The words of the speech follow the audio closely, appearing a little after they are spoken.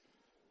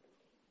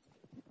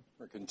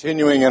We're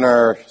continuing in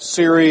our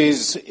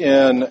series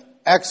in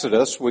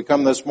Exodus. We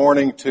come this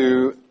morning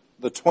to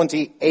the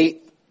 28th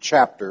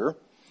chapter,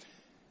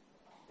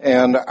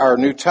 and our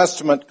New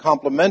Testament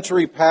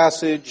complementary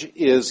passage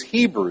is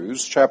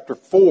Hebrews chapter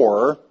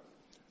 4,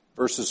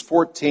 verses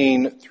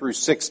 14 through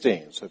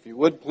 16. So if you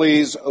would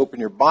please open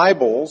your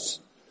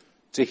Bibles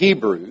to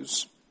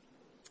Hebrews,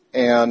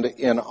 and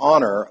in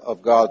honor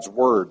of God's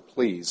Word,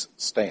 please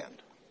stand.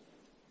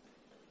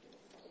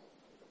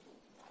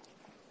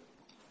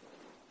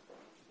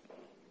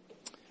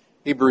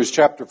 Hebrews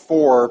chapter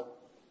 4,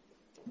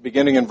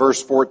 beginning in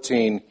verse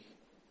 14,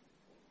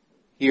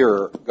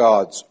 hear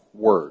God's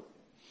word.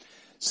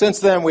 Since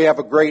then we have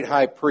a great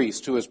high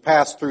priest who has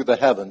passed through the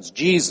heavens,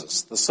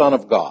 Jesus, the Son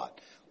of God.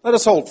 Let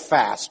us hold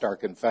fast our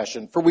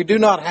confession, for we do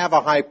not have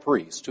a high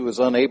priest who is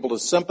unable to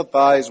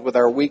sympathize with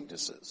our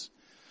weaknesses,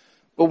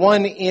 but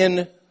one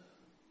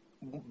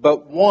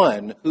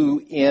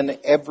who in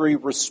every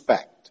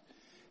respect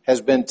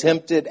has been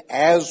tempted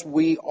as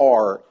we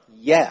are,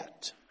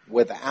 yet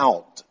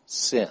without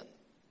sin.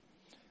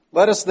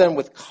 Let us then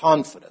with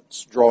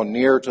confidence draw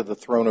near to the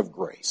throne of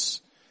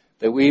grace,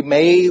 that we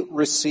may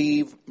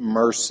receive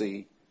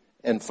mercy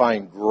and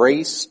find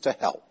grace to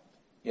help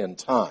in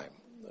time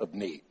of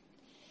need.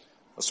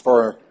 As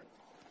far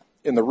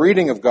in the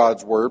reading of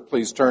God's word,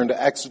 please turn to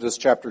Exodus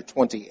chapter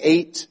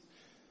 28,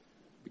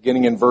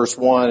 beginning in verse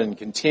 1 and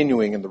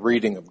continuing in the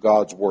reading of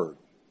God's word.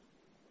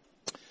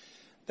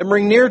 Then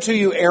bring near to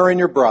you Aaron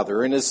your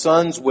brother and his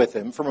sons with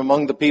him from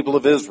among the people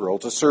of Israel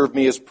to serve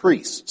me as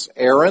priests,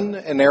 Aaron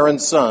and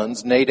Aaron's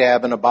sons,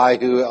 Nadab and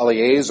Abihu,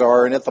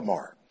 Eleazar and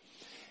Ithamar.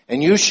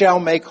 And you shall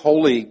make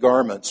holy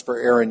garments for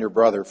Aaron your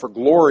brother, for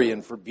glory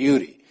and for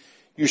beauty.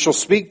 You shall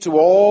speak to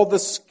all the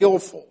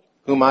skillful,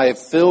 whom I have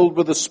filled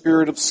with the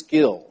spirit of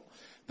skill,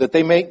 that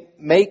they may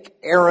make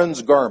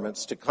Aaron's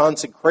garments to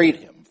consecrate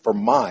him for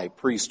my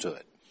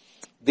priesthood.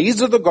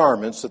 These are the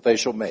garments that they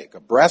shall make: a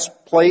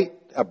breastplate,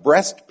 a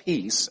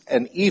breastpiece,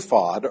 an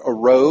ephod, a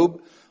robe,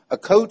 a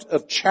coat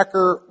of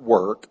checker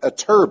work, a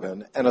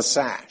turban, and a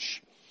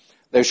sash.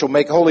 They shall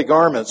make holy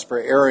garments for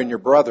Aaron your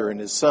brother and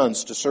his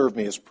sons to serve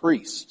me as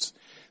priests.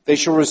 They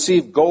shall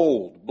receive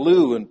gold,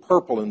 blue, and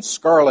purple, and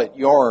scarlet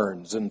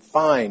yarns, and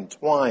fine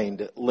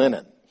twined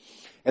linen.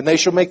 And they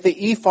shall make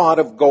the ephod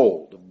of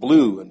gold, of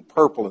blue, and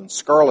purple, and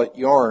scarlet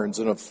yarns,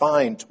 and of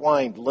fine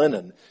twined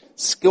linen,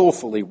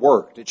 skillfully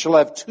worked. It shall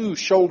have 2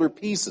 shoulder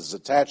pieces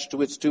attached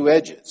to its 2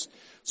 edges,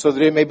 so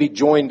that it may be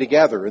joined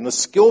together. And the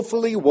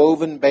skillfully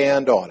woven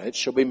band on it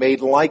shall be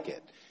made like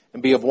it,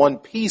 and be of one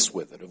piece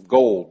with it, of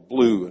gold,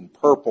 blue, and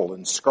purple,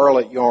 and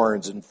scarlet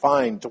yarns, and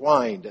fine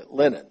twined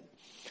linen.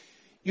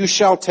 You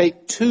shall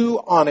take 2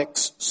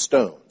 onyx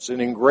stones,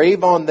 and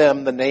engrave on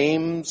them the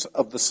names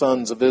of the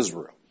sons of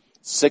Israel,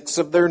 6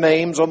 of their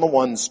names on the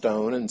one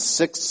stone, and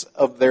 6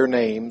 of their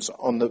names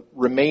on the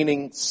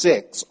remaining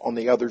 6 on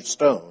the other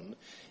stone,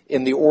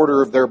 in the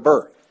order of their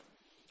birth.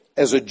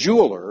 As a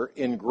jeweler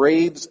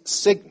engraves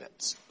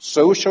signets,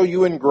 so shall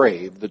you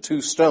engrave the 2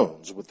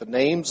 stones with the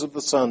names of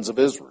the sons of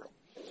Israel.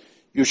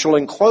 You shall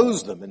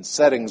enclose them in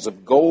settings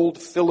of gold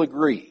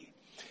filigree,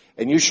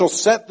 and you shall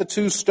set the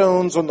 2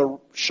 stones on the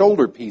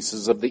shoulder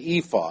pieces of the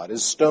ephod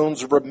as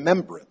stones of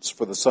remembrance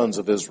for the sons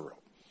of Israel.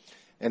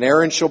 And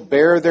Aaron shall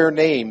bear their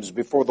names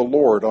before the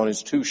Lord on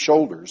his 2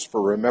 shoulders for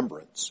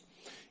remembrance.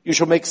 You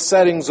shall make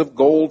settings of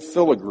gold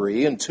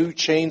filigree and 2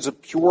 chains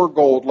of pure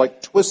gold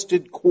like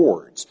twisted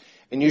cords,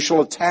 and you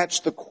shall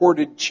attach the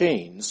corded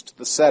chains to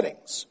the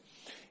settings.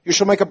 You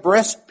shall make a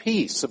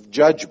breastpiece of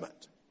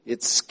judgment.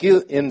 It's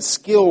in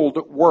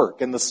skilled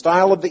work. In the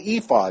style of the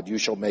ephod you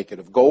shall make it,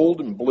 of gold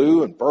and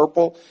blue and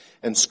purple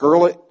and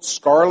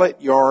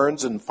scarlet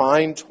yarns and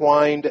fine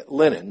twined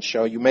linen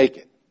shall you make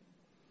it.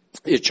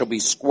 It shall be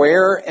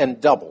square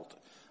and doubled,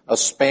 a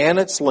span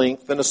its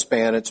length and a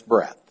span its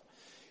breadth.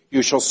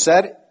 You shall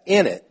set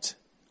in it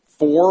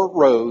 4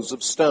 rows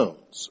of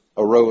stones.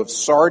 A row of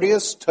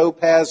sardius,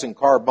 topaz, and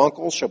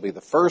carbuncle shall be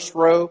the first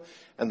row,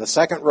 and the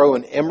second row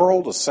an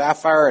emerald, a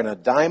sapphire, and a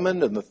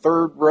diamond, and the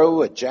third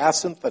row a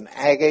jacinth, an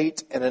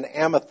agate, and an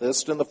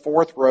amethyst, and the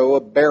 4th row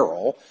a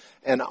beryl,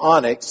 an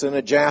onyx, and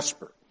a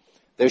jasper.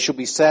 They shall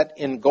be set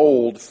in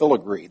gold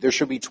filigree. There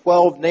shall be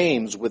 12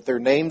 names with their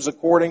names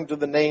according to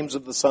the names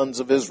of the sons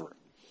of Israel.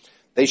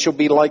 They shall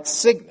be like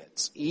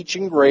signets, each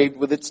engraved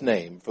with its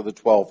name for the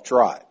 12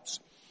 tribes.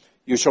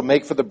 You shall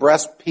make for the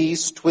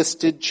breastpiece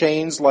twisted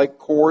chains like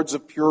cords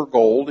of pure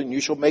gold, and you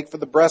shall make for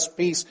the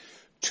breastpiece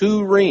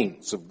 2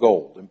 rings of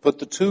gold, and put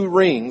the 2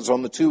 rings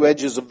on the 2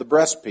 edges of the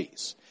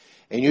breastpiece.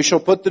 And you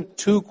shall put the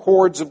 2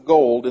 cords of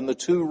gold in the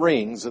 2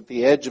 rings at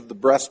the edge of the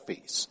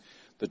breastpiece.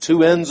 The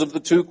 2 ends of the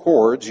 2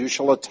 cords you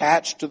shall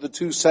attach to the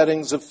 2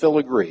 settings of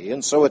filigree,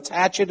 and so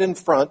attach it in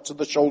front to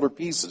the shoulder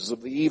pieces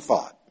of the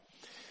ephod.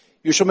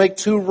 You shall make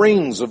 2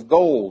 rings of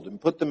gold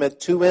and put them at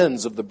 2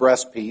 ends of the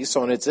breastpiece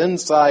on its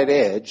inside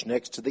edge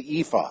next to the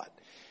ephod.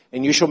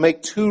 And you shall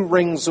make 2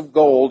 rings of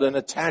gold and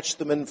attach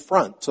them in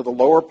front to the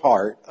lower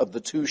part of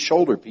the 2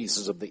 shoulder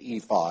pieces of the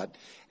ephod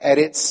at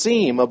its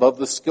seam above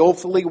the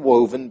skillfully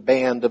woven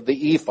band of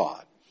the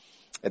ephod.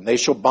 And they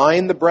shall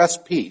bind the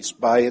breastpiece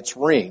by its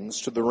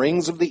rings to the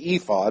rings of the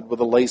ephod with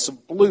a lace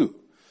of blue,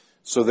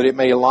 so that it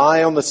may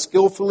lie on the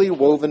skillfully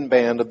woven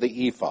band of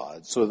the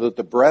ephod, so that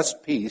the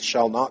breastpiece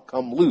shall not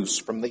come loose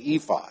from the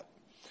ephod.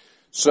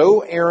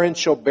 So Aaron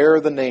shall bear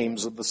the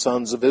names of the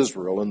sons of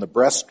Israel in the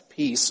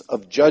breastpiece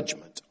of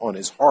judgment on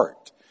his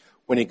heart,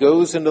 when he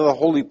goes into the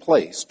holy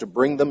place to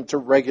bring them to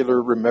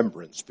regular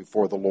remembrance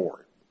before the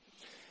Lord.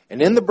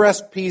 And in the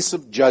breastpiece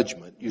of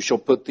judgment you shall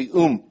put the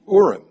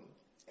Urim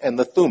and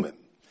the Thummim,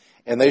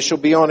 and they shall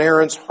be on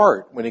Aaron's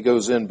heart when he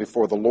goes in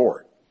before the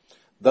Lord.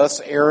 Thus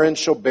Aaron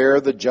shall bear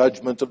the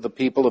judgment of the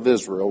people of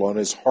Israel on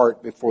his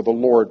heart before the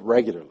Lord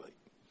regularly.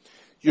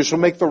 You shall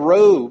make the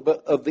robe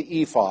of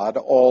the ephod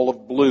all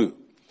of blue.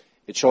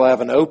 It shall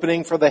have an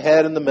opening for the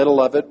head in the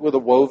middle of it, with a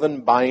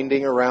woven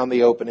binding around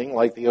the opening,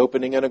 like the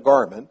opening in a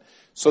garment,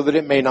 so that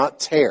it may not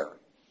tear.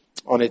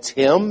 On its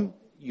hem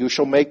you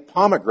shall make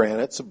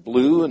pomegranates of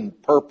blue and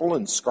purple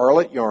and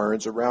scarlet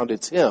yarns around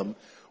its hem,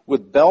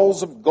 with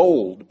bells of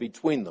gold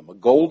between them, a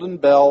golden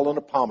bell and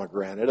a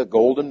pomegranate, a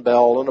golden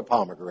bell and a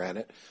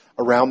pomegranate,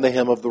 around the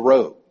hem of the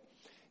robe.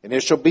 And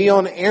it shall be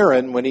on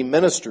Aaron when he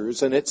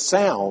ministers, and its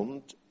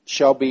sound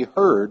shall be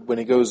heard when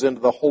he goes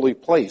into the holy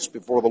place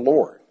before the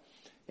Lord,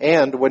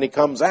 and when he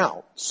comes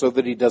out, so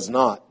that he does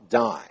not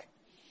die.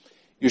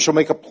 You shall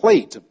make a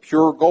plate of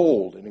pure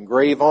gold, and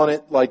engrave on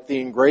it like the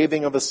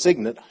engraving of a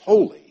signet,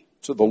 holy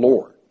to the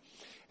Lord.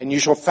 And you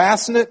shall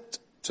fasten it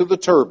to the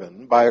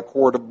turban by a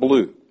cord of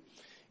blue.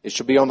 It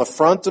shall be on the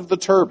front of the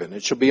turban.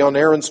 It shall be on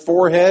Aaron's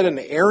forehead, and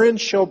Aaron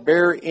shall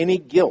bear any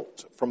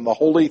guilt from the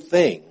holy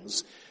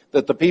things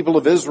that the people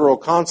of Israel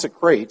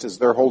consecrate as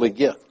their holy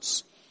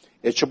gifts.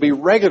 It shall be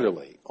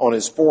regularly on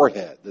his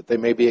forehead, that they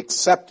may be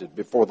accepted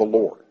before the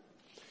Lord.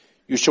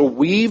 You shall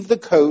weave the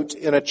coat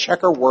in a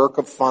checker work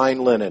of fine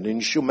linen, and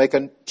you shall make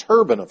a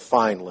turban of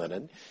fine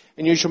linen,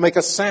 and you shall make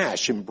a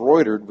sash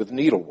embroidered with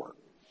needlework.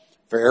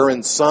 For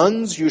Aaron's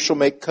sons you shall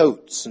make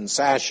coats and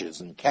sashes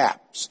and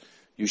caps.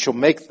 You shall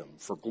make them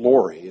for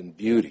glory and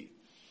beauty.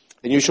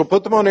 And you shall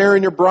put them on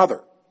Aaron your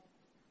brother,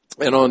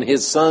 and on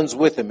his sons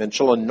with him, and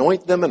shall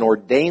anoint them and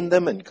ordain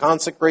them and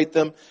consecrate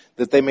them,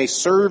 that they may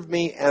serve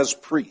me as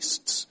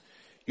priests.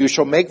 You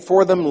shall make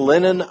for them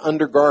linen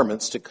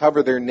undergarments to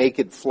cover their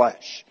naked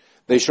flesh.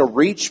 They shall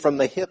reach from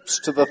the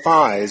hips to the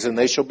thighs, and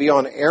they shall be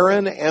on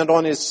Aaron and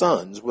on his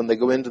sons when they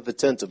go into the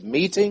tent of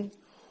meeting,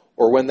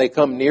 or when they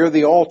come near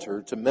the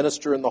altar to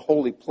minister in the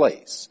holy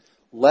place,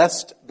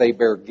 lest they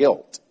bear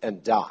guilt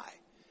and die.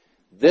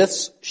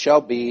 This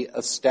shall be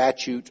a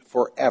statute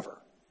forever,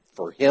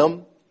 for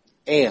him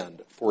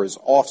and for his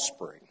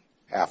offspring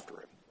after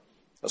him.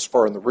 Thus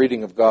far in the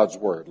reading of God's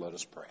word, let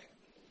us pray.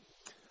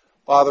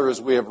 Father, as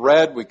we have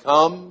read, we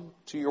come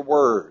to your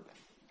word.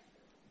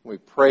 We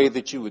pray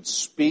that you would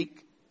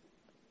speak,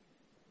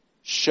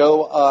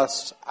 show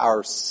us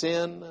our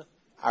sin,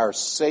 our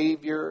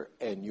Savior,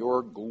 and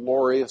your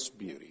glorious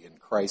beauty. In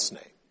Christ's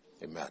name,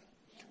 amen.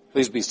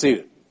 Please be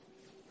seated.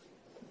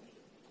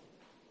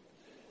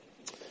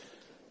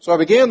 So I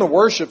began the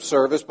worship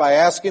service by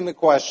asking the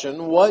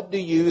question, what do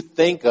you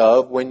think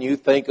of when you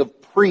think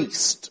of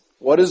priest?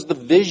 What is the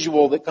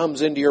visual that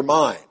comes into your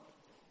mind?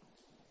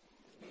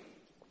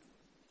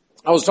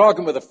 I was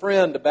talking with a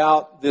friend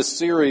about this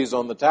series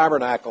on the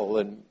tabernacle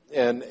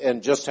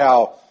and just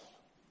how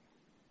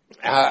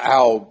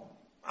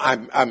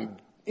I'm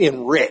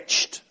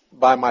enriched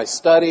by my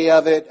study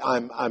of it.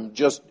 I'm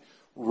just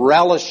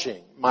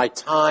relishing my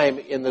time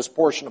in this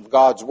portion of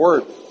God's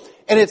Word.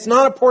 And it's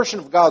not a portion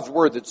of God's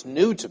Word that's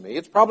new to me.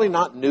 It's probably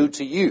not new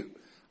to you.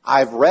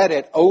 I've read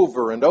it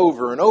over and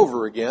over and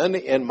over again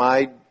in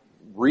my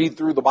read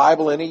through the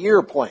Bible in a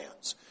year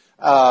plans.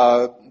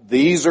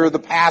 These are the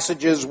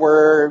passages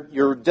where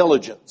your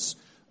diligence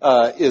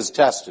is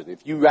tested.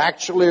 If you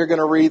actually are going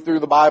to read through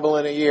the Bible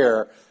in a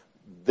year,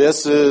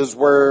 this is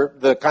where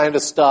the kind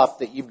of stuff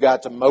that you've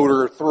got to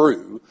motor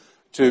through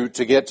to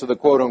get to the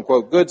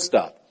quote-unquote good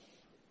stuff.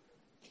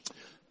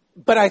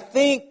 But I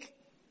think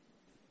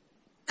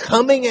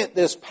coming at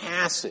this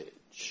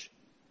passage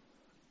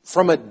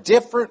from a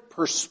different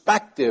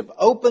perspective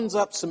opens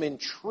up some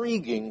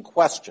intriguing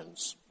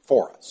questions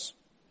for us.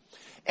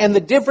 And the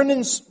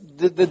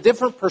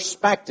different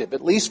perspective,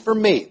 at least for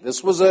me,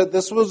 this was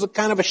a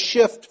kind of a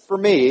shift for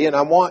me, and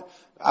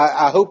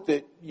I hope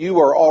that you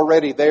are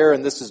already there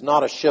and this is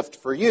not a shift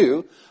for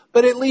you,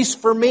 but at least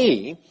for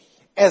me,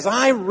 as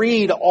I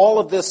read all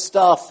of this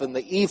stuff and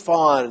the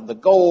ephod and the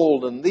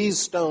gold and these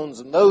stones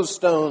and those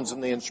stones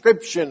and the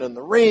inscription and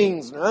the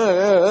rings,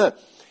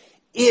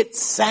 it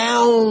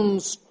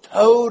sounds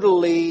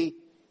totally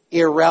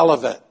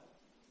irrelevant.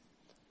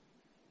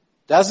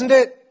 Doesn't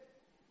it?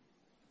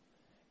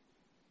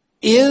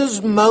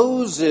 Is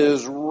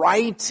Moses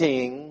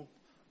writing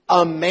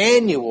a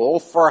manual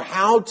for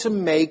how to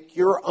make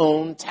your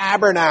own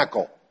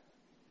tabernacle?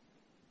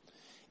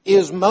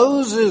 Is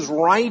Moses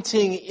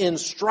writing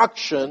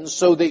instructions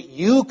so that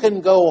you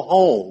can go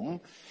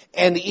home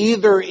and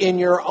either in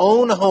your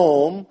own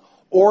home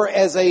or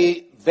as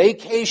a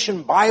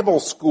vacation Bible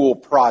school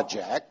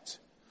project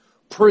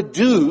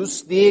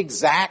produce the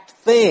exact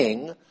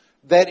thing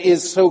that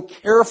is so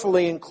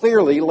carefully and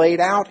clearly laid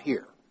out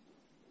here.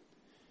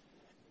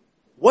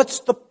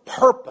 What's the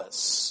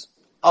purpose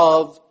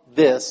of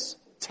this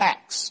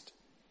text?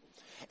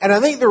 And I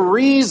think the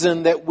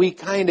reason that we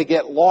kind of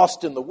get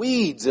lost in the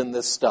weeds in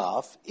this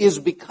stuff is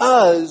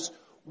because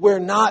we're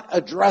not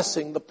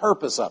addressing the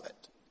purpose of it.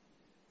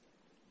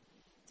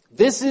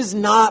 This is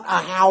not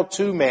a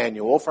how-to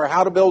manual for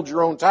how to build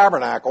your own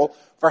tabernacle,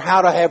 for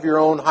how to have your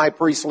own high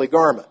priestly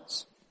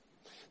garments.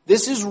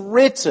 This is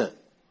written,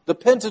 the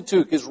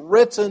Pentateuch is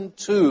written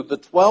to the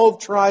 12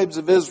 tribes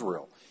of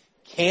Israel,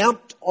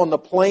 camped on the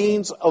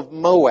plains of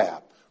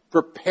Moab,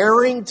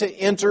 preparing to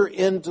enter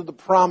into the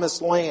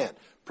promised land,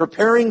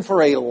 preparing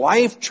for a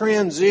life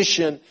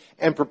transition,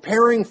 and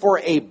preparing for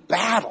a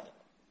battle.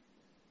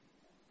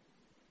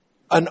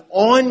 An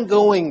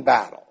ongoing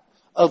battle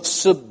of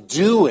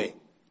subduing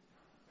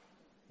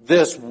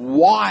this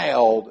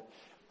wild,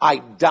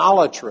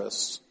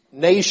 idolatrous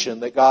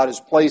nation that God has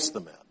placed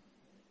them in.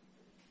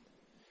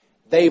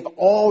 They've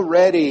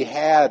already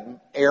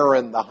had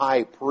Aaron the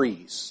high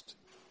priest.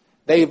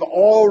 They've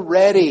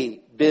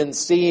already been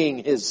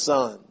seeing his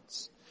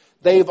sons.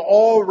 They've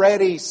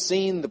already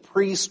seen the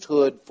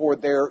priesthood for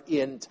their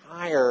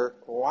entire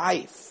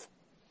life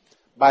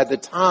by the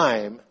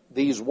time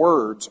these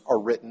words are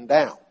written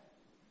down.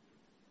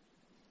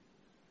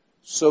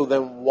 So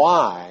then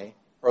why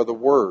are the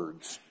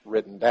words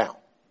written down?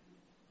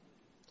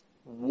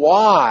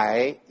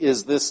 Why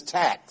is this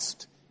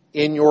text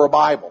in your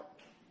Bible?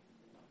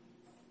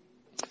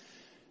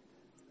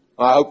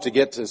 I hope to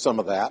get to some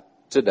of that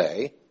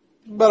today,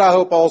 but I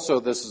hope also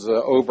this is an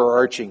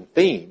overarching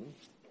theme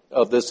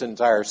of this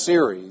entire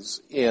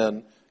series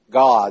in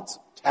God's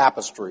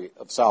tapestry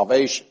of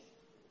salvation.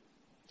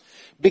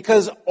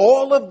 Because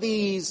all of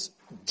these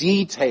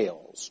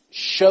details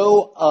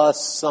show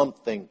us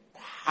something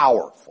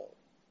powerful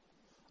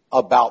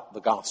about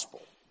the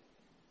gospel.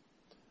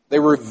 They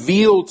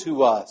reveal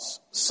to us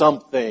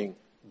something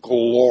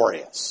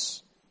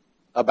glorious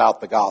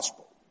about the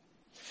gospel.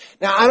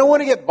 Now, I don't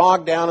want to get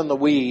bogged down in the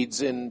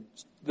weeds in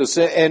this,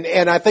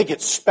 and I think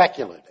it's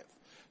speculative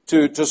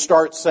to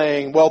start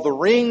saying, well, the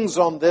rings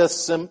on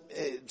this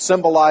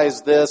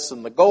symbolize this,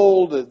 and the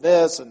gold is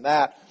this and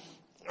that.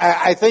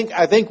 I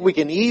think we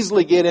can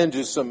easily get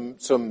into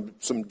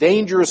some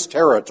dangerous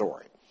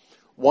territory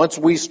once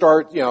we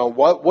start.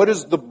 What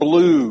does the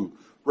blue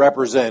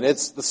represent?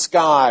 It's the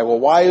sky. Well,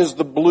 why is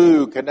the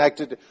blue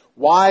connected?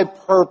 Why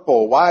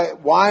purple?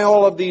 Why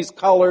all of these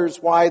colors?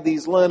 Why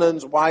these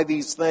linens? Why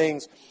these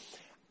things?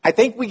 I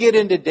think we get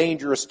into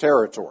dangerous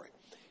territory.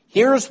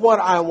 Here's what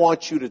I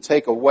want you to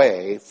take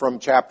away from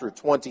chapter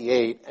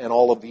 28 and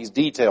all of these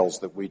details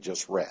that we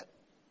just read.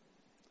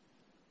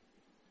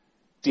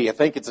 Do you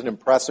think it's an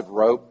impressive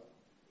robe?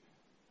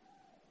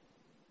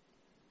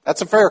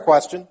 That's a fair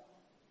question.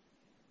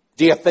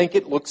 Do you think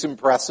it looks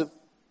impressive?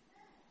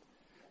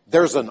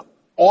 There's an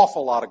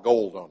awful lot of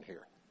gold on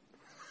here.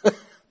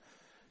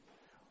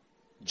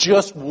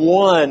 Just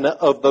one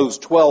of those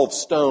 12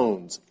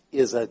 stones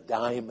is a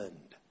diamond.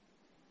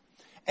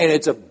 And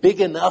it's a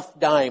big enough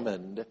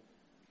diamond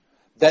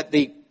that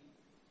the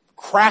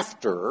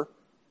crafter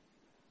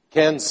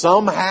can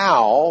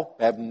somehow,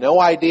 I have no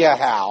idea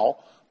how,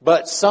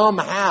 but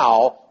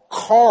somehow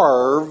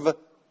carve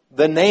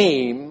the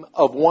name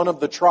of one of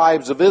the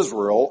tribes of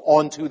Israel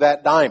onto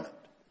that diamond.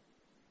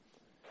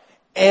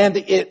 And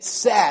it's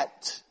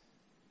set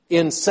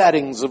in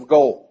settings of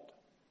gold.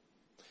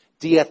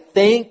 Do you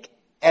think,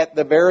 at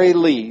the very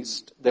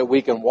least, that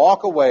we can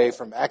walk away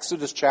from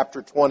Exodus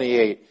chapter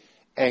 28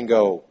 and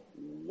go,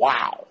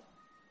 wow,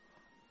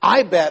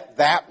 I bet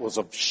that was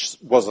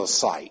a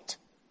sight.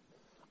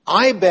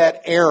 I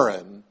bet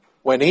Aaron,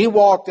 when he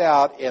walked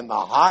out in the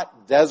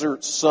hot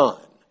desert sun,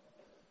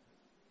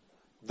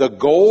 the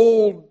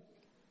gold,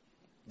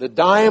 the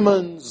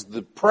diamonds,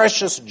 the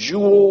precious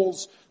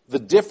jewels, the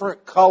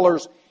different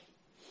colors,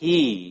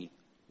 he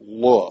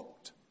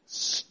looked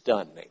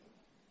stunning.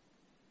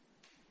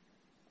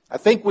 I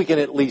think we can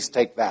at least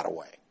take that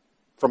away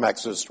from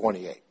Exodus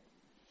 28.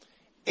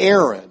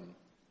 Aaron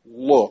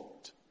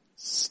looked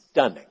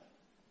stunning.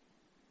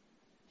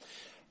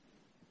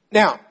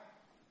 Now,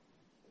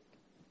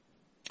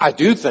 I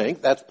do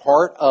think that's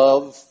part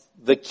of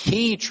the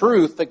key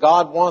truth that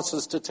God wants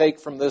us to take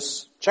from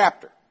this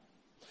chapter.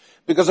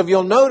 Because if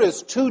you'll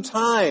notice, 2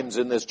 times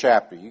in this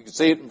chapter, you can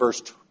see it in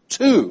verse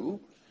 2,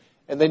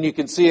 and then you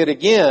can see it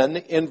again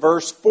in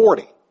verse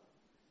 40.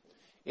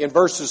 In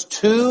verses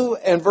 2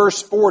 and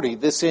verse 40,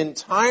 this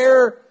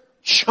entire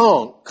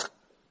chunk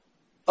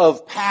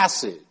of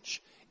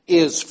passage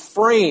is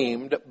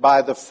framed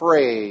by the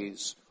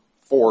phrase,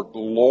 for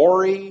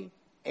glory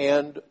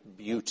and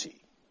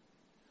beauty.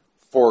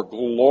 For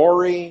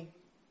glory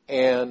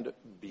and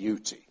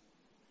beauty.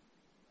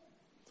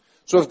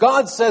 So if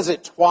God says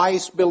it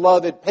twice,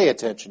 beloved, pay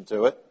attention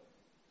to it.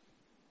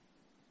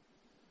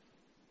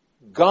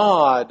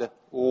 God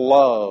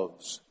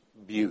loves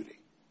beauty.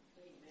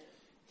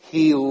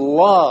 He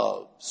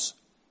loves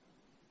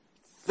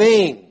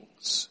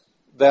things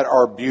that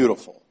are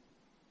beautiful.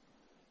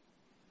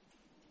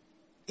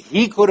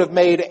 He could have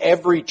made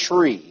every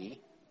tree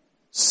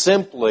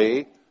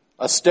simply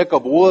a stick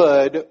of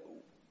wood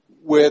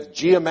with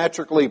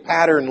geometrically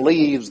patterned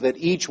leaves that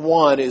each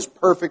one is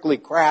perfectly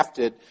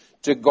crafted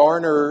to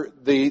garner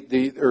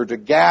to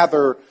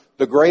gather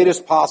the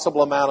greatest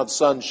possible amount of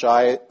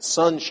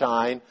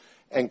sunshine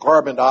and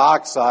carbon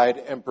dioxide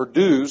and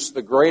produce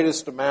the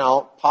greatest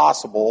amount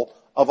possible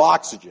of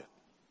oxygen.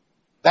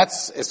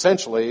 That's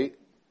essentially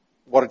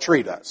what a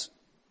tree does.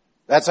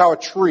 That's how a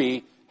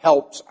tree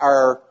helps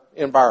our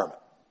environment,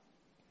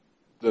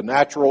 the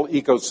natural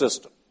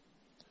ecosystem.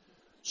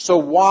 So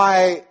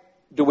why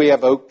do we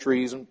have oak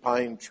trees and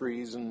pine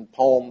trees and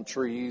palm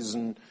trees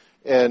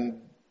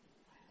and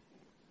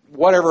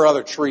whatever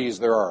other trees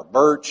there are,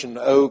 birch and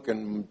oak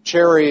and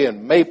cherry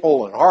and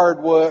maple and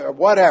hardwood or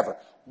whatever?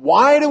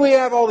 Why do we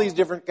have all these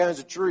different kinds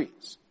of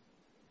trees?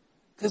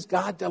 Because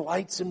God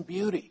delights in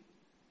beauty.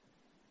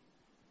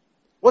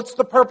 What's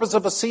the purpose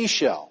of a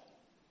seashell?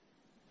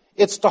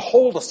 It's to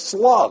hold a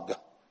slug.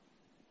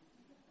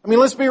 I mean,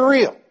 let's be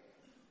real.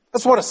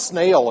 That's what a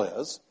snail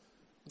is.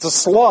 It's a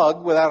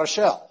slug without a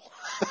shell.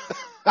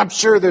 I'm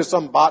sure there's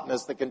some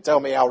botanist that can tell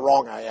me how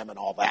wrong I am and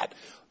all that.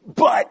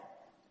 But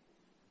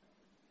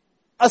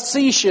a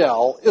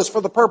seashell is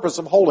for the purpose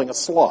of holding a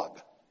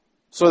slug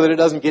so that it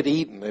doesn't get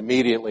eaten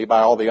immediately by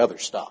all the other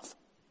stuff.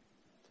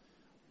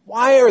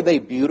 Why are they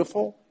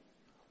beautiful?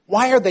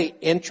 Why are they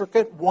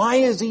intricate? Why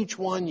is each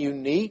one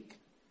unique?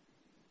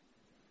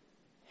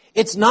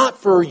 It's not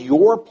for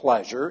your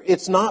pleasure.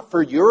 It's not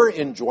for your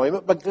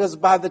enjoyment, because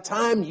by the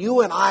time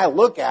you and I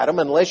look at them,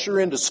 unless you're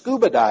into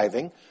scuba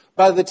diving,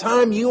 by the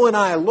time you and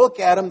I look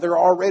at them, they're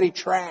already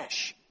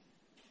trash.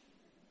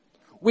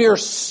 We are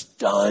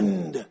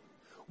stunned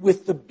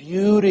with the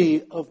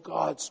beauty of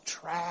God's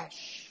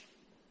trash.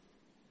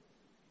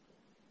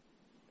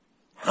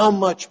 How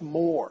much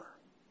more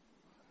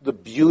the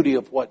beauty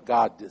of what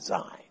God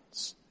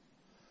designs?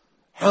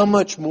 How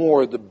much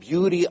more the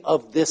beauty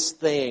of this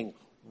thing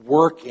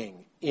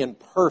working in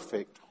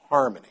perfect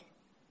harmony?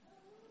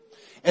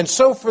 And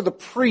so for the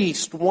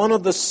priest, one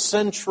of the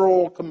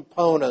central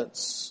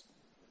components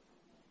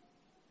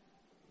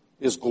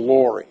is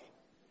glory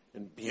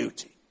and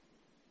beauty.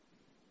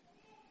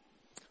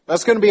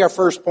 That's going to be our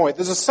first point.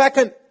 There's a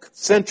second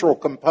central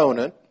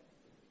component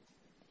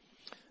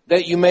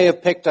that you may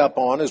have picked up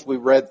on as we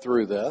read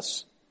through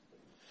this,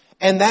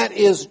 and that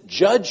is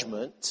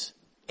judgment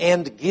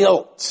and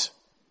guilt.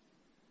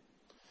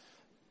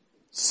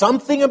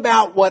 Something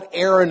about what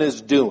Aaron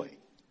is doing,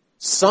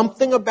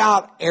 something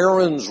about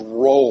Aaron's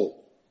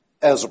role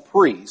as a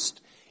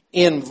priest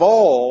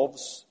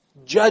involves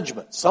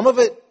judgment. Some of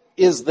it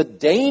is the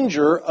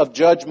danger of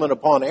judgment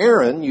upon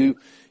Aaron.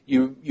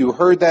 You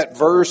heard that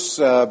verse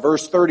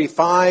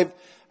 35,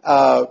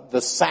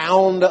 the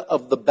sound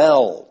of the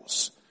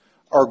bells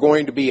are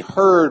going to be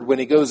heard when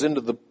he goes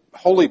into the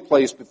holy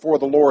place before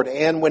the Lord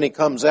and when he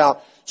comes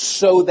out,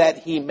 so that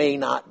he may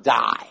not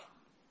die.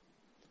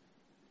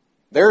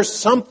 There's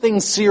something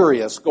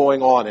serious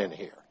going on in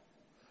here.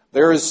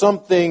 There is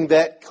something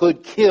that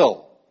could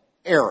kill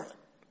Aaron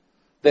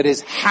that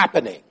is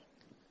happening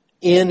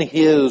in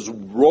his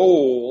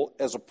role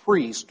as a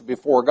priest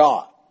before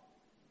God.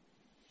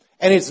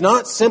 And it's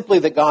not simply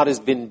that God is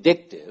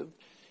vindictive.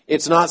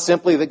 It's not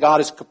simply that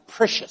God is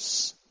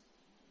capricious.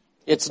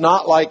 It's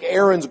not like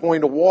Aaron's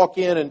going to walk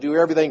in and do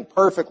everything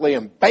perfectly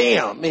and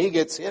bam, he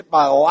gets hit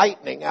by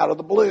lightning out of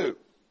the blue.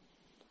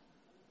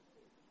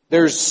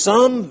 There's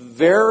some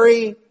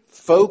very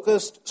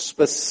focused,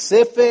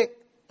 specific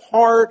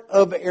part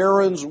of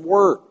Aaron's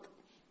work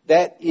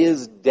that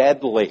is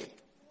deadly.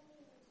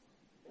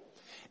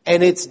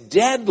 And it's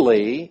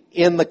deadly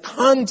in the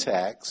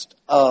context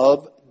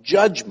of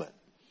judgment.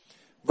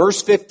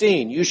 Verse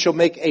 15, you shall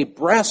make a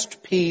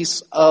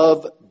breastpiece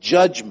of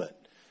judgment.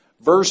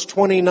 Verse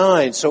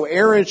 29, so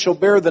Aaron shall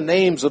bear the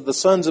names of the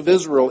sons of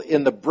Israel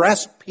in the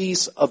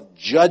breastpiece of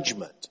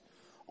judgment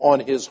on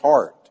his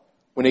heart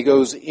when he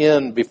goes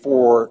in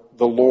before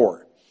the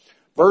Lord.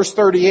 Verse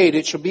 38,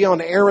 it shall be on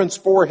Aaron's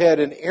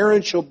forehead, and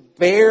Aaron shall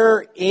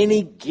bear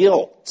any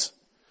guilt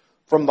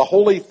from the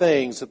holy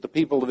things that the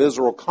people of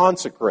Israel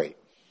consecrate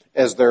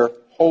as their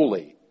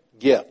holy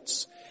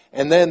gifts.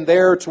 And then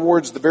there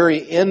towards the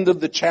very end of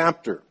the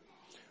chapter,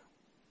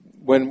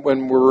 when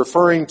we're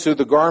referring to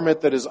the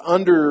garment that is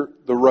under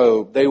the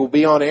robe, they will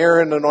be on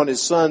Aaron and on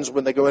his sons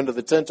when they go into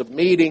the tent of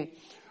meeting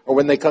or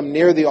when they come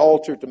near the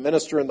altar to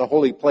minister in the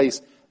holy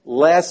place,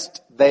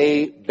 lest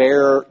they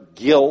bear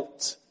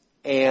guilt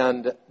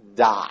and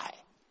die.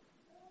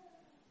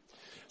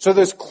 So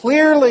there's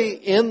clearly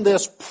in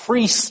this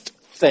priest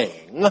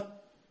thing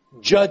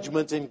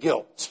judgment and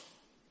guilt.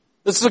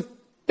 This is a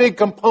big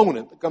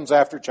component that comes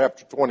after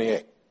chapter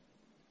 28.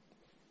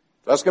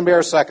 That's going to be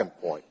our second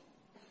point.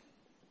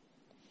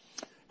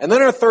 And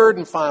then our third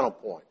and final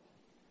point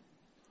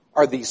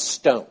are these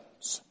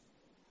stones.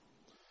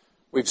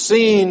 We've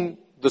seen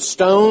the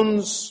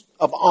stones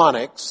of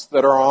onyx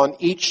that are on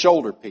each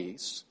shoulder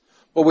piece,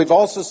 but we've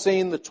also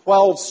seen the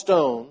 12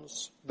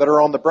 stones that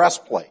are on the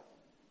breastplate.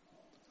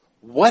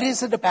 What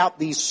is it about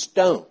these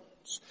stones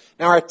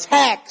Now our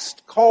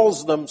text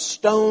calls them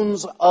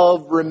stones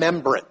of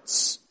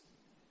remembrance.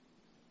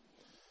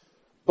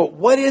 But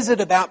what is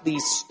it about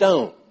these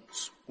stones?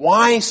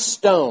 Why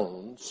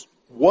stones?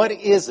 What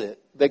is it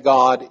that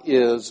God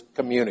is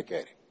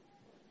communicating?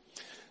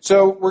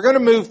 So we're going to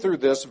move through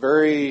this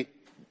very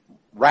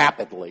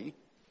rapidly,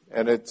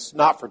 and it's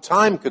not for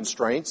time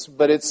constraints,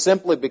 but it's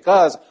simply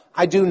because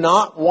I do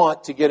not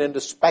want to get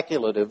into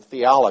speculative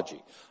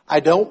theology. I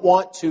don't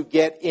want to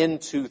get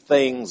into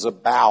things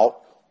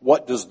about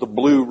what does the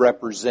blue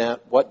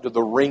represent, what do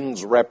the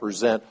rings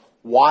represent,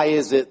 why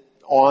is it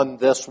on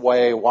this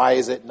way, why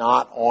is it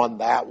not on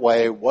that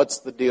way, what's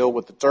the deal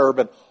with the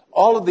turban,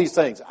 all of these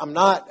things. I'm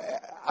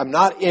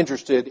not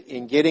interested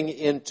in getting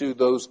into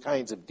those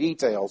kinds of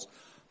details.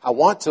 I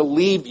want to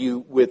leave you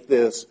with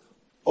this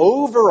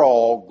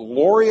overall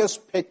glorious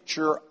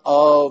picture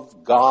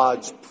of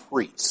God's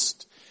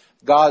priest.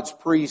 God's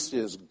priest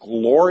is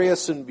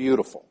glorious and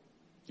beautiful.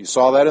 You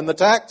saw that in the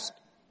text?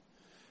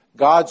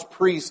 God's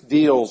priest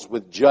deals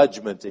with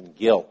judgment and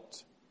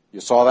guilt. You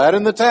saw that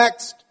in the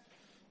text?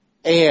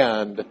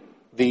 And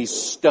these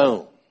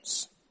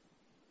stones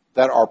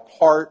that are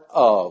part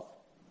of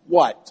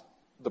what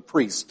the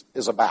priest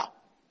is about.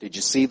 Did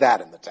you see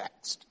that in the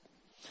text?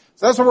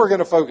 So that's what we're going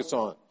to focus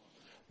on.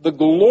 The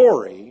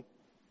glory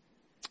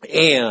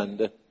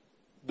and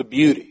the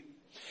beauty.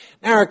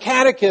 Now our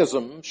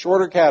catechism,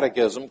 shorter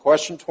catechism,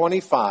 question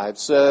 25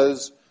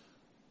 says,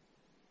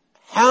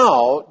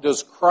 how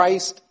does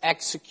Christ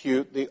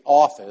execute the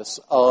office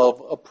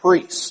of a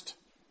priest?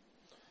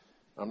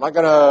 I'm not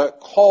going to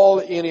call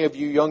any of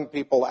you young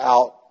people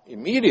out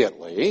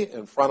immediately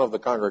in front of the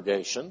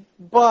congregation,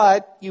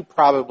 but you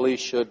probably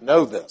should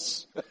know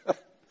this.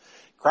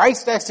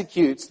 Christ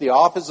executes the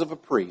office of a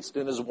priest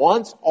in his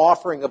once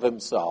offering of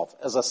himself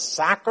as a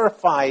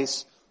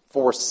sacrifice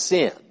for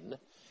sin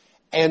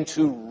and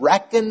to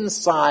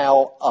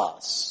reconcile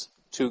us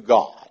to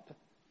God,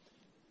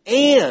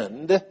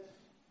 and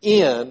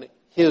in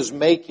his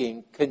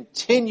making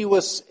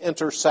continuous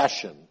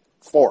intercession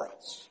for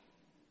us.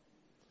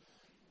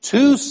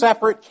 Two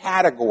separate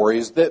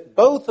categories that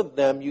both of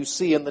them you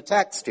see in the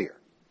text here.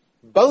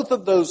 Both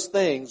of those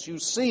things you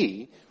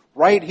see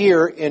right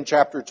here in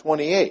chapter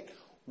 28.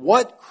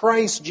 What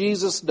Christ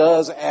Jesus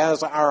does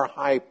as our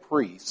high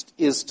priest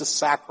is to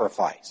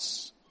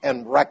sacrifice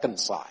and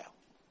reconcile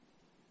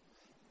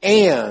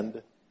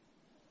and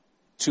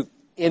to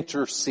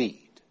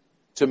intercede,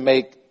 to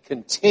make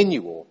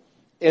continual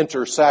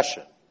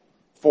intercession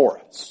for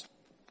us.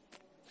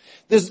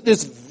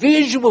 This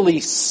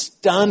visually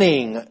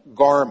stunning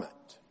garment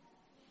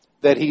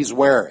that he's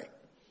wearing.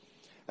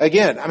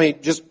 Again,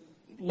 just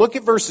look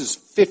at verses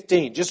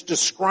 15, just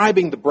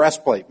describing the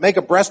breastplate. Make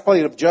a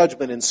breastplate of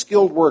judgment and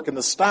skilled work in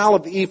the style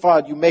of the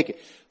ephod you make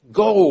it.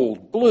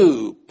 Gold,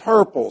 blue,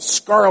 purple,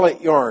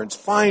 scarlet yarns,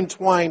 fine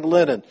twined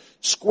linen,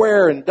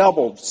 square and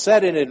doubled,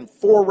 set in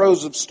 4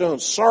 rows of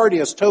stones,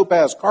 sardius,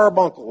 topaz,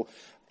 carbuncle,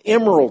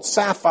 emerald,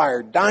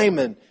 sapphire,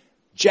 diamond,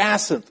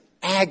 jacinth,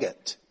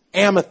 agate,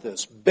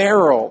 amethyst,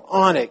 beryl,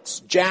 onyx,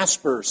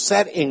 jasper,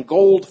 set in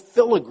gold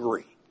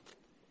filigree.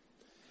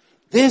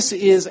 This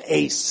is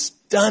a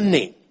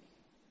stunning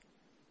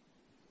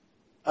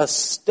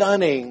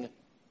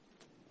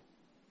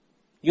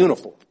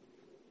uniform.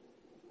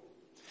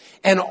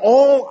 And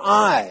all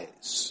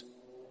eyes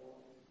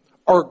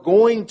are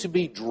going to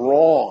be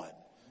drawn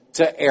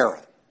to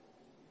Aaron.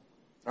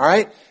 All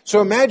right?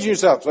 So imagine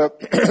yourself. So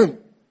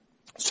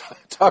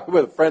talking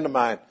with a friend of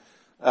mine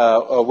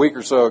a week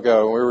or so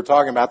ago, and we were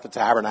talking about the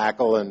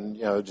tabernacle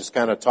and, just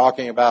kind of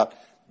talking about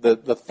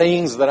the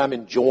things that I'm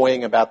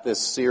enjoying about this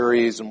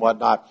series and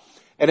whatnot.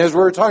 And as we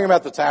were talking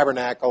about the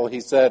tabernacle,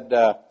 he said,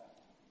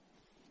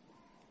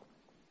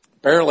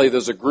 apparently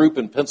there's a group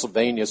in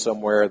Pennsylvania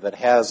somewhere that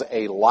has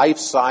a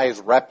life-size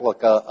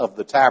replica of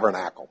the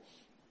tabernacle.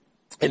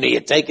 And he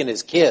had taken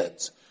his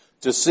kids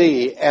to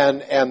see,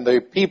 and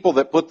the people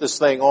that put this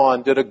thing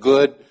on did a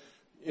good,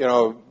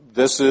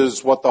 this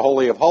is what the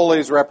Holy of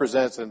Holies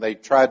represents, and they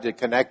tried to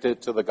connect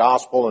it to the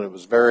gospel, and it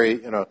was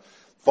very,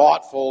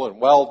 thoughtful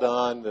and well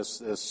done,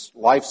 this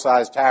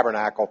life-size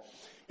tabernacle.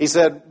 He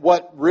said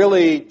what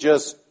really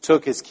just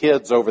took his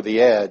kids over the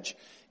edge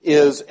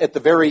is at the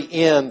very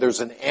end there's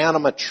an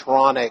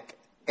animatronic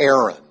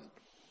Aaron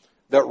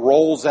that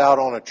rolls out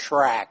on a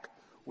track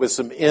with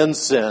some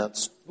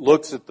incense,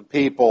 looks at the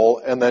people,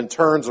 and then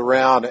turns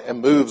around and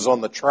moves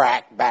on the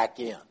track back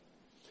in.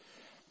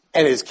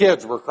 And his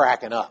kids were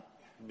cracking up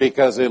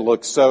because it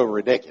looked so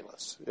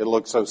ridiculous. It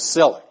looked so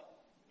silly.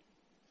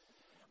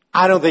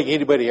 I don't think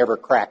anybody ever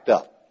cracked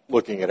up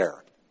looking at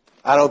Aaron.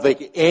 I don't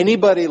think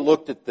anybody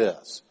looked at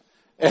this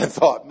and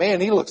thought, man,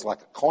 he looks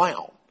like a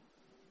clown.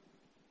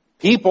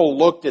 People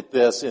looked at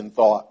this and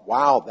thought,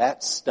 wow,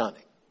 that's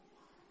stunning.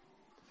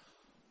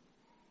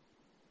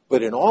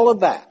 But in all of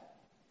that,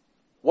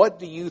 what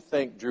do you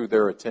think drew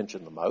their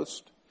attention the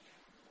most?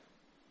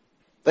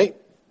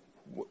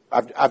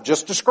 I've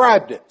just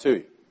described it to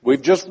you.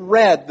 We've just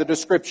read the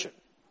description.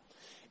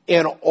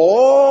 In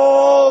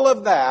all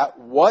of that,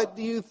 what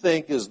do you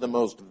think is the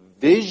most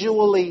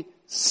visually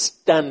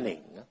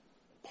stunning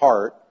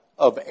part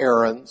of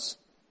Aaron's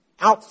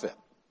outfit.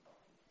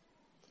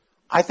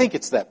 I think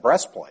it's that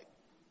breastplate.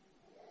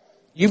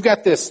 You've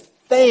got this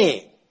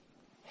thing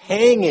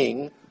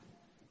hanging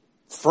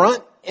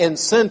front and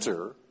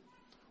center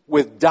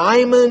with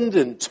diamond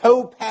and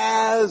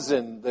topaz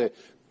and the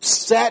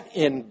set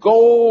in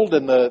gold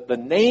and the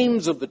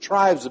names of the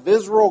tribes of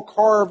Israel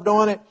carved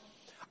on it.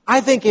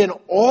 I think in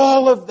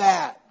all of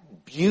that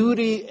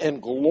beauty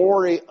and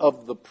glory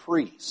of the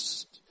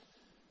priest,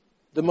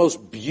 the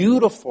most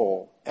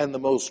beautiful and the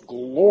most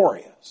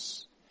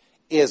glorious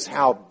is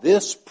how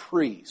this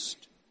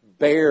priest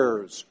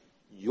bears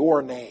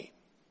your name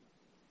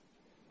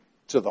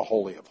to the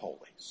Holy of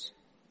Holies.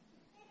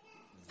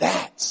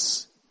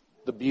 That's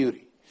the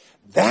beauty.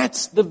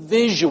 That's the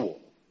visual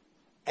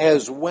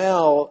as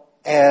well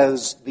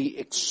as the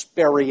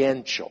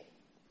experiential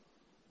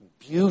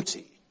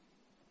beauty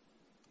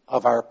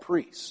of our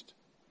priest.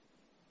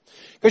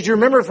 Because you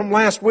remember from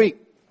last week,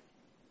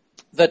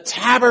 the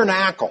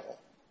tabernacle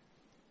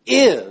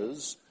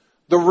is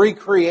the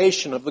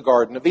recreation of the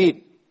Garden of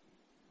Eden.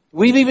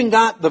 We've even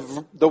got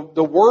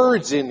the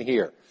words in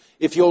here.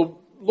 If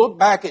you'll look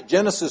back at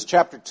Genesis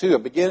chapter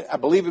 2, I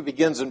believe it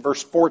begins in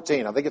verse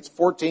 14. I think it's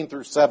 14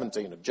 through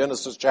 17 of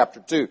Genesis chapter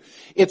 2.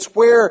 It's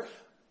where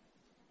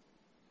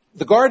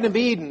the Garden of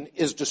Eden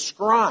is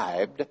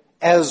described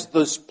as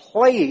this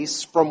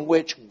place from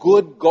which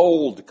good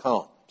gold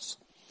comes.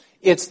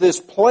 It's this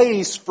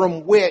place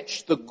from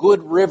which the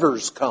good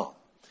rivers come.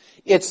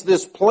 It's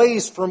this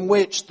place from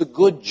which the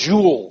good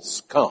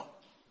jewels come.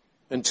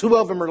 And two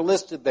of them are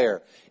listed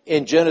there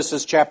in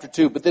Genesis chapter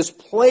 2. But this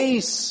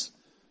place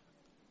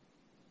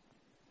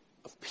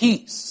of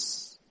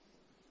peace,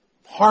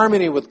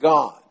 harmony with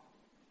God,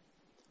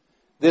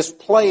 this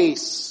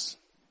place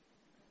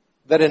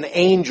that an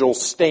angel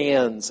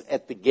stands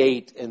at the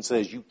gate and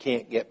says, you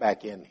can't get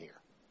back in here.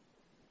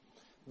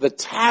 The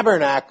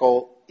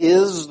tabernacle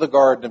is the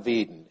Garden of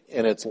Eden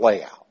in its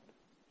layout.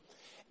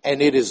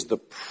 And it is the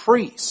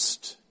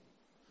priest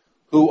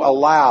who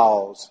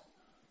allows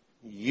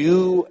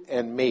you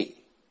and me,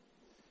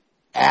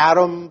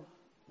 Adam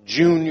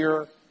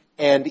Jr.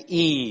 and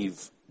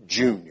Eve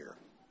Jr.,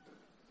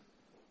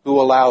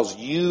 who allows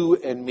you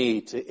and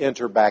me to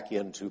enter back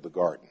into the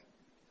garden,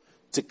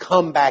 to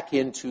come back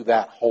into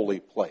that holy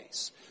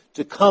place,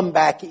 to come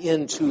back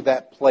into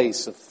that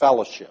place of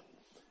fellowship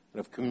and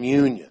of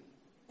communion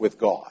with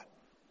God.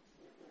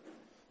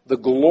 The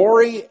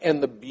glory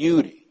and the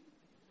beauty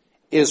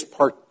is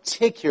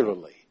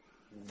particularly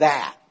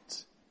that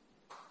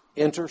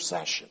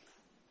intercession,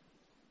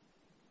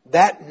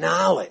 that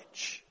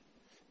knowledge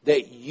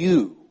that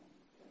you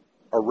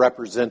are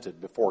represented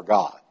before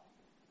God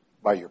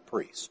by your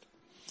priest.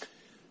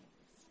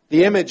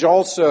 The image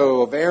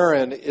also of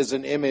Aaron is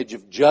an image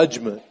of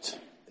judgment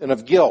and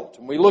of guilt.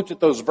 And we looked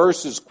at those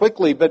verses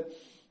quickly, but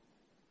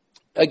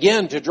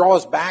again, to draw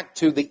us back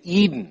to the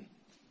Eden,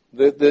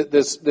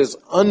 this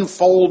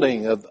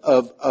unfolding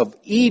of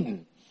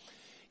Eden.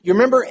 You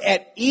remember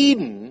at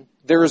Eden,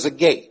 there is a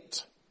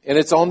gate, and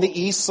it's on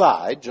the east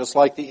side, just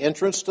like the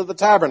entrance to the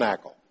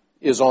tabernacle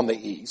is on the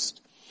east.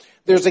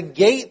 There's a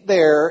gate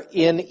there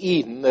in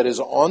Eden that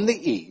is on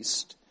the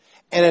east,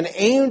 and an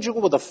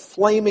angel with a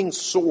flaming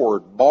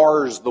sword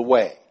bars the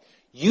way.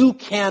 You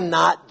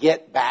cannot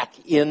get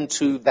back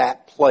into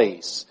that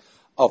place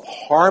of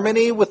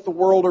harmony with the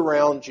world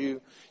around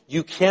you.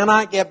 You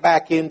cannot get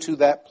back into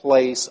that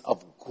place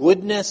of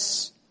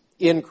goodness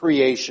in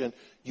creation.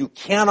 You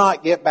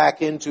cannot get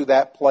back into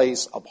that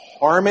place of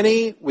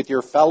harmony with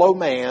your fellow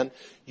man.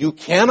 You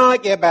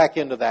cannot get back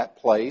into that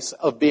place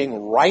of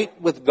being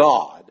right with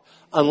God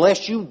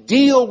unless you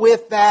deal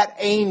with that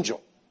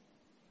angel.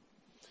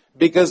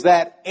 Because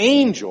that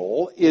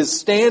angel is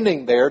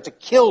standing there to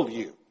kill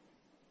you.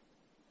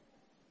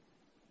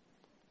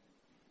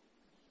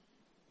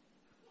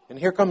 And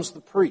here comes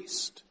the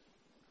priest.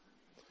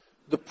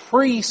 The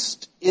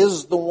priest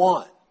is the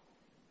one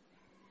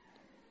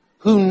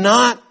who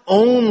not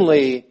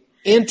only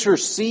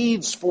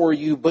intercedes for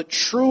you, but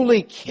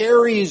truly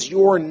carries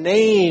your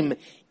name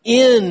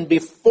in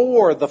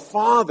before the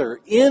Father,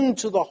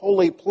 into the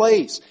holy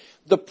place.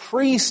 The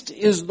priest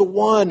is the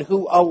one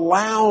who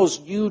allows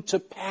you to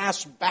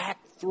pass back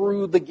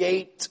through the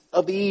gate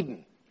of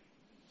Eden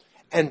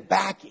and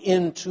back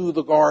into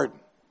the garden.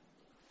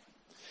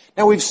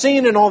 Now we've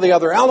seen in all the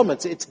other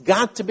elements, it's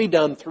got to be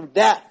done through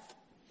death.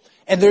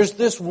 And there's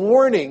this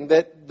warning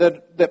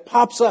that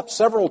pops up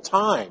several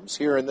times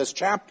here in this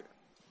chapter.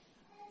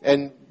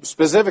 And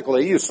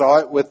specifically, you saw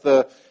it with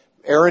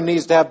Aaron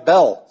needs to have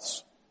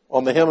bells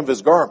on the hem of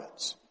his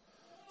garments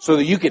so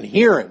that you can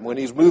hear him when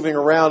he's moving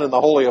around in the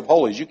Holy of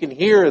Holies. You can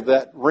hear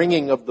that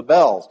ringing of the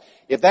bells.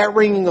 If that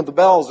ringing of the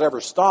bells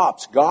ever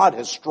stops, God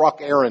has struck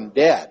Aaron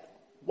dead.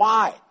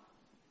 Why?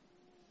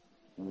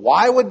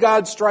 Why would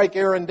God strike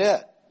Aaron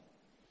dead?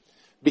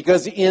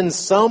 Because in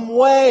some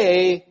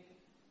way,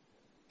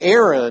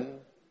 Aaron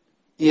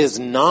is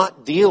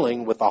not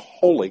dealing with a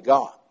holy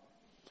God.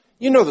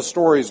 You know the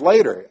stories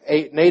later.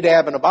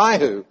 Nadab and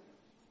Abihu,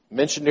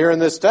 mentioned here in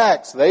this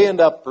text, they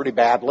end up pretty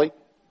badly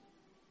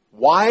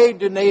Why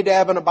did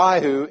Nadab and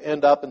Abihu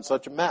end up in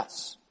such a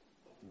mess?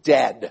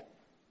 Dead.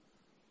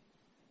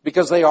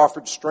 Because they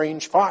offered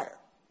strange fire.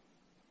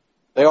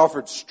 They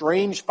offered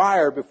strange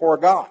fire before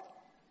God.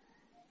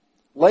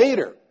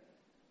 Later,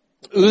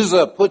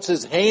 Uzzah puts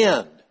his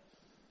hand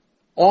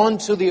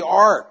onto the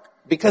ark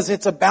because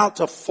it's about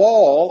to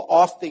fall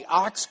off the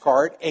ox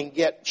cart and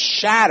get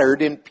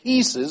shattered in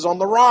pieces on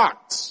the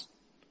rocks.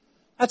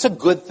 That's a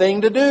good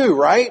thing to do,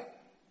 right?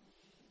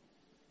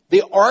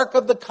 The Ark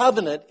of the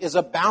Covenant is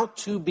about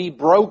to be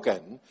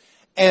broken,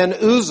 and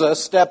Uzzah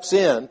steps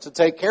in to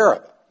take care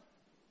of it.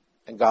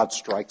 And God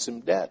strikes him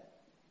dead.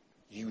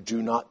 You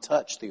do not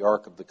touch the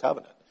Ark of the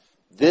Covenant.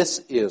 This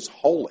is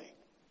holy.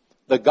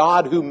 The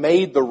God who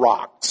made the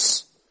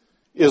rocks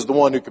is the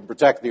one who can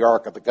protect the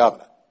Ark of the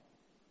Covenant.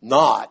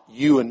 Not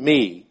you and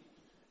me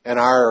and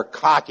our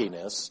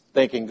cockiness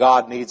thinking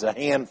God needs a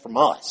hand from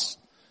us.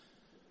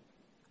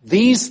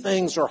 These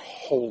things are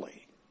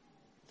holy.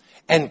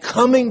 And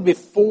coming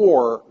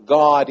before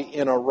God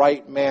in a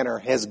right manner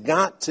has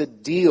got to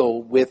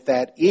deal with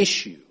that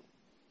issue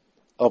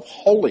of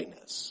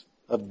holiness,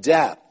 of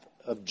death,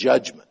 of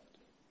judgment.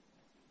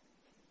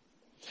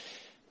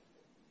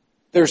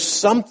 There's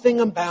something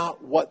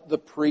about what the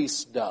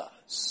priest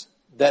does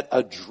that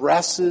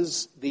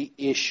addresses the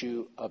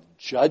issue of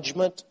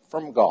judgment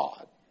from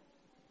God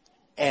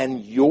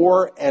and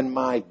your and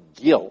my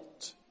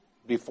guilt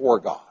before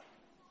God.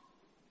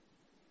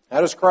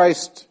 How does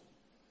Christ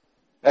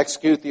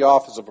execute the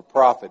office of a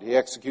prophet? He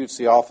executes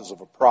the office of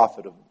a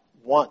prophet of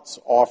once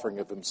offering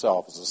of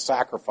himself as a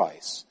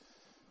sacrifice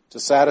to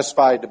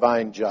satisfy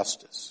divine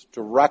justice,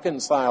 to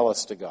reconcile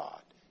us to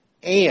God,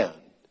 and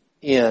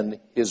in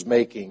his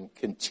making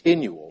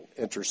continual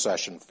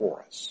intercession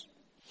for us.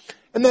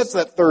 And that's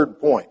that third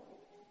point.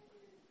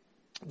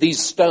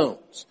 These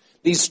stones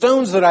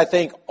that I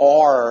think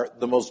are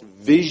the most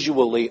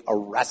visually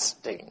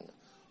arresting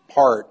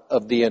part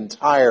of the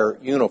entire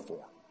uniform.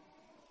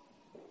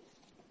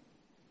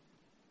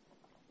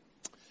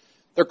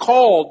 They're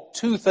called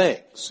two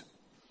things.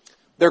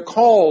 They're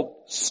called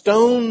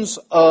stones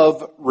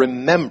of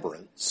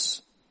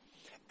remembrance,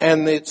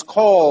 and it's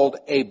called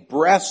a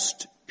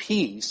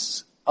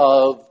breastpiece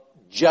of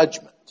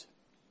judgment.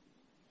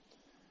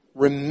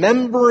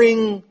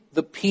 Remembering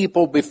the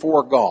people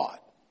before God.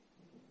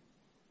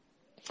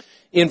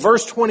 In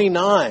verse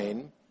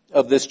 29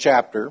 of this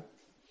chapter,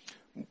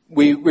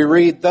 we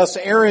read, "Thus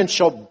Aaron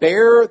shall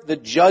bear the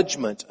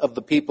judgment of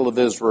the people of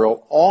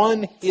Israel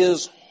on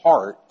his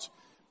heart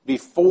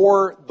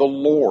before the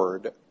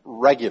Lord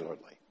regularly."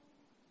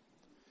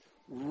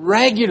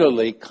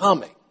 Regularly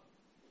coming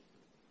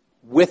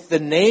with the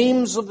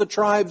names of the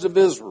tribes of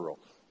Israel,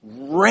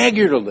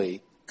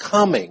 regularly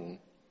coming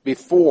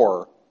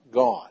before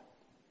God.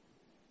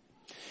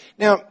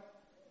 Now,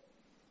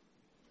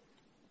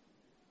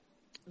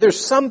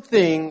 there's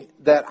something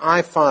that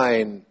I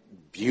find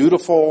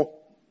beautiful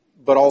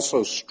but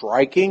also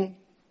striking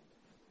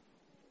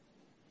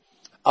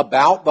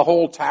about the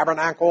whole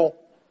tabernacle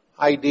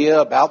idea,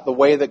 about the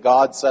way that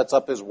God sets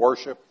up his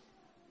worship.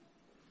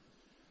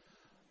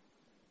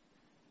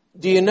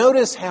 Do you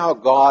notice how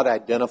God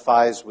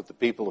identifies with the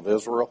people of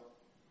Israel?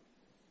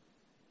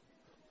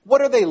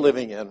 What are they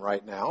living in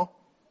right now?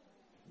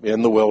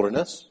 In the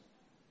wilderness.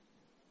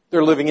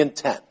 They're living in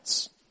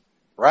tents,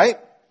 right?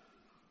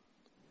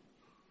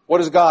 What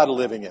is God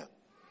living in?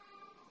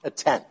 A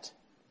tent.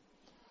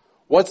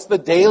 What's the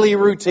daily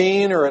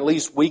routine, or at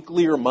least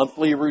weekly or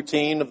monthly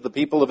routine of the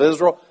people of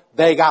Israel?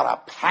 They got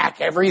to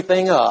pack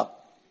everything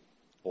up,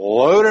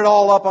 load it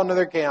all up onto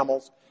their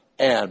camels,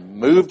 and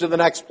move to the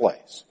next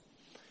place.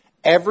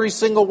 Every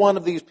single one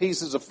of these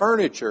pieces of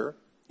furniture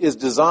is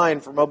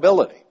designed for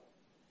mobility.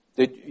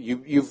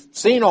 You've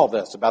seen all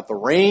this about the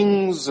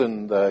rings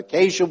and the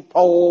acacia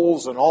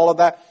poles and all of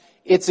that.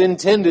 It's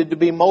intended to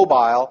be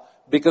mobile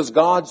because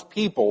God's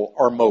people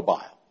are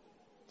mobile.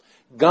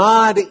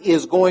 God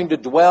is going to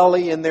dwell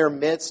in their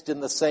midst in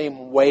the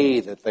same way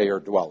that they are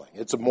dwelling.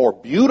 It's a more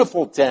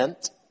beautiful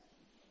tent.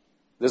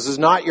 This is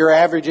not your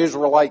average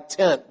Israelite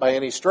tent by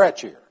any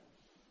stretch here.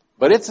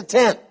 But it's a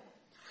tent.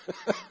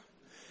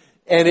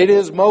 And it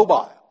is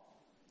mobile.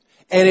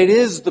 And it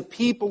is the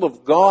people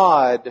of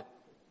God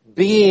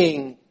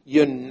being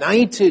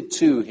united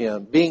to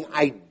him, being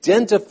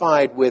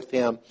identified with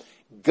him,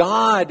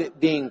 God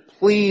being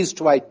pleased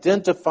to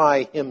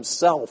identify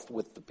himself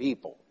with the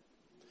people.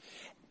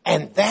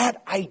 And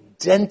that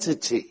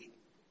identity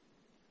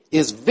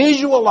is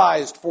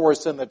visualized for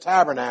us in the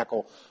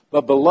tabernacle,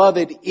 but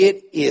beloved,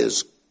 it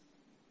is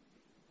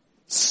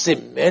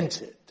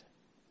cemented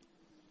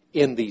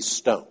in these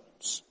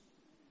stones.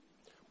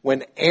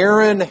 When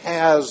Aaron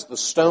has the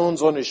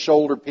stones on his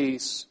shoulder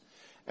piece,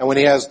 and when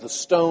he has the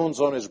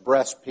stones on his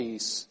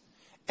breastpiece,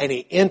 and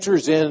he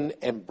enters in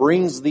and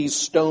brings these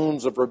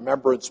stones of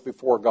remembrance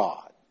before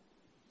God,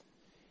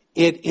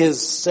 it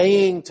is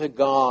saying to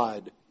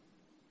God,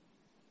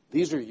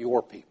 these are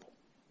your people.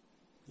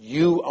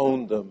 You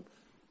own them.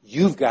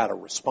 You've got a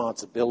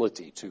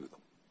responsibility to them.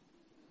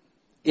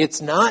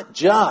 It's not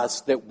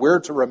just that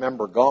we're to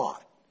remember God.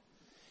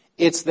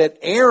 It's that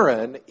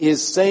Aaron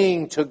is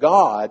saying to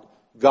God,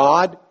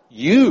 God,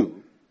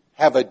 you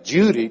have a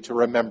duty to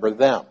remember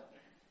them.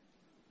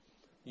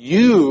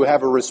 You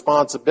have a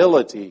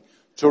responsibility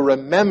to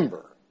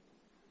remember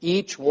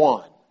each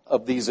one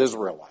of these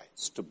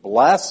Israelites, to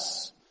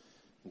bless,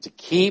 and to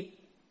keep,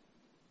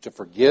 to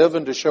forgive,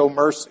 and to show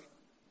mercy.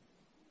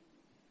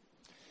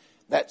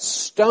 That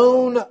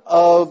stone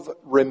of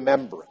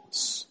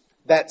remembrance,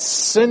 that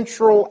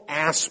central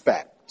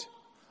aspect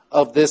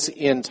of this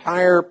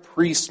entire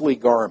priestly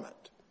garment.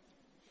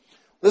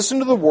 Listen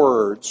to the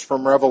words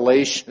from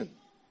Revelation.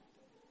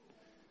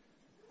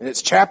 And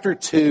it's chapter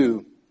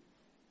 2,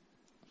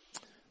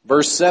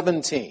 verse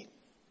 17.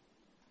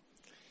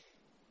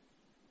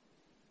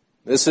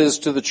 This is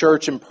to the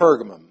church in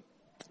Pergamum.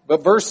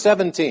 But verse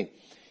 17,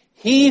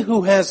 he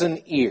who has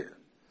an ear,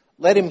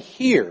 let him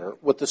hear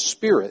what the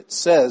Spirit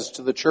says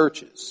to the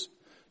churches.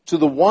 To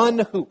the one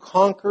who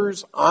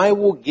conquers, I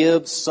will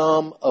give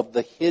some of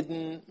the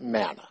hidden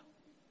manna,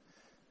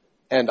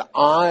 and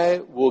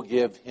I will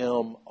give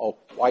him a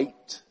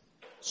white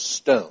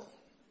stone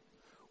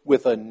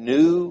with a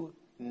new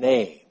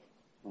name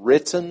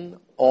written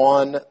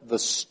on the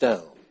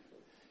stone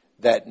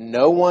that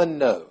no one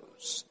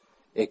knows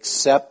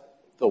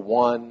except the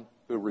one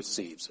who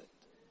receives it.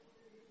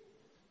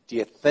 Do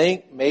you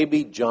think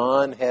maybe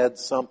John had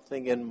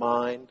something in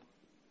mind?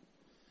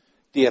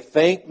 Do you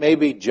think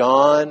maybe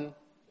John,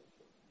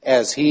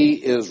 as he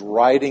is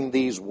writing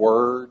these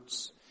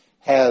words,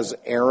 has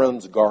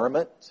Aaron's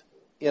garment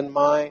in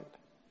mind?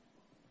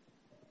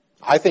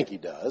 I think he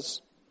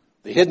does.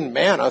 The hidden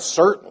manna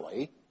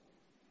certainly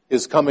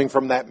is coming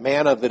from that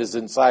manna that is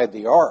inside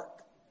the ark.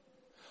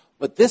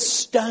 But this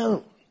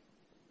stone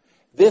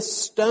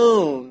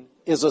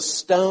is a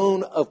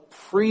stone of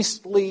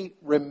priestly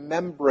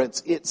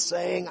remembrance. It's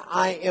saying,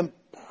 I am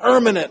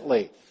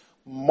permanently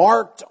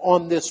marked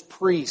on this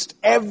priest.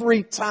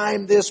 Every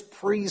time this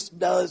priest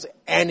does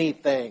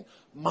anything,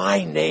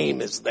 my name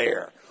is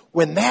there.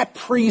 When that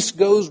priest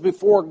goes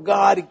before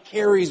God, it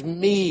carries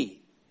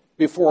me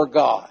before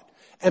God.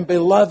 And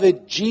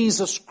beloved,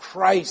 Jesus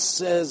Christ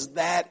says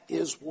that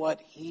is what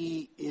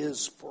he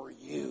is for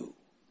you,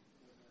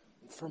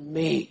 for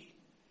me.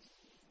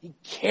 He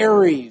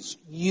carries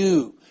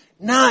you.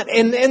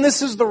 And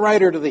this is the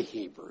writer to the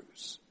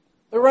Hebrews.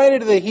 The writer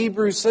to the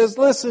Hebrews says,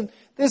 listen,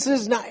 this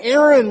is not,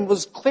 Aaron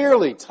was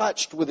clearly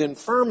touched with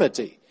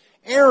infirmity.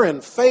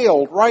 Aaron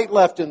failed right,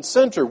 left, and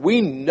center.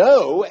 We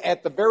know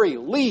at the very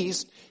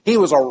least he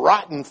was a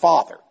rotten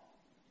father.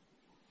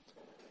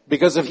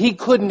 Because if he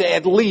couldn't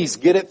at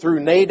least get it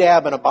through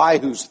Nadab and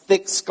Abihu's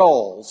thick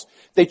skulls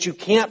that you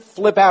can't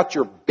flip out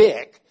your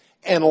bick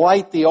and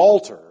light the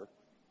altar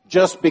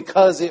just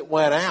because it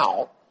went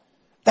out,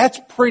 that's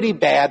pretty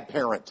bad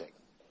parenting.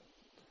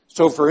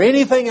 So for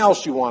anything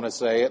else you want to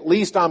say, at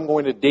least I'm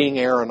going to ding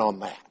Aaron on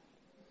that.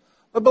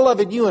 But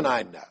beloved, you and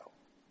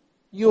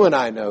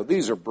I know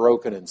these are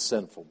broken and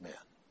sinful men.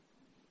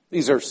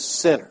 These are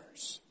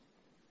sinners.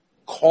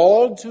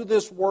 Called to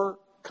this work,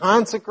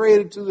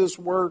 consecrated to this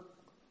work,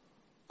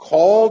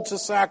 called to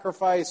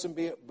sacrifice and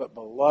be, but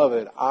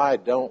beloved, I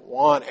don't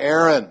want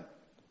Aaron.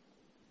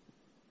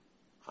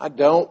 I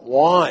don't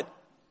want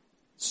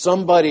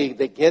somebody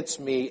that gets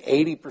me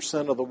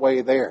 80% of the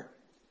way there.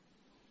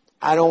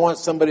 I don't want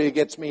somebody that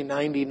gets me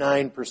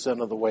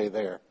 99% of the way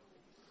there.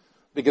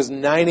 Because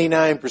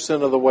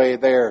 99% of the way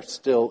there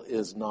still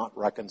is not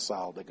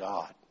reconciled to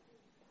God.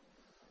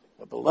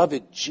 But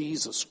beloved,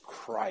 Jesus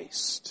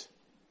Christ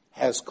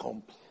has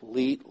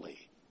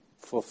completely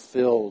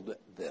fulfilled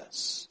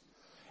this.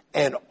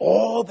 And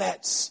all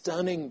that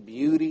stunning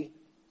beauty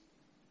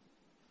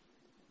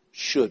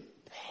should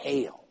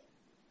pale,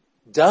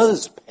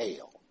 does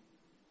pale,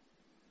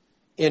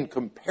 in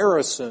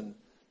comparison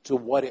to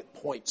what it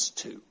points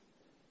to.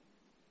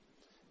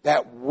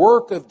 That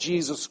work of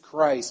Jesus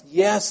Christ,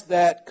 yes,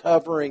 that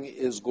covering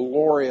is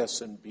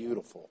glorious and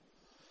beautiful.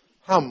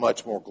 How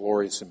much more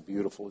glorious and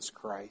beautiful is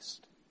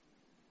Christ?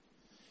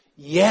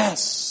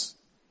 Yes,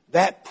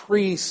 that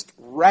priest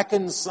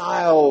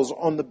reconciles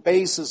on the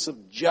basis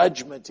of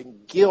judgment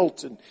and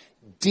guilt and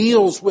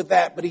deals with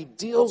that, but he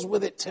deals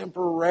with it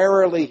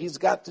temporarily. He's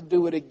got to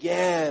do it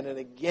again and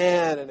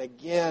again and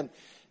again.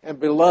 And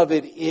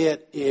beloved,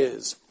 it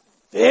is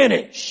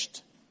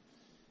finished,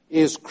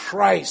 is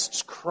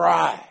Christ's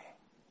cry,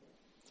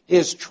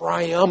 his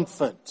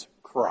triumphant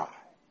cry.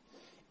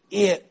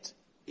 It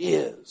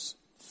is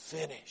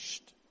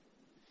finished.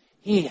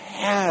 He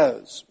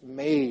has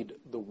made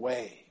the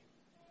way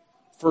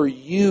for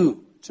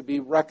you to be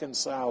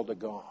reconciled to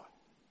God.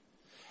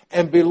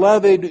 And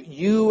beloved,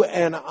 you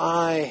and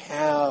I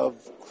have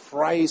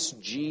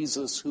Christ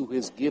Jesus who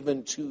has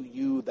given to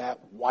you that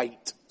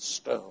white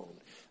stone,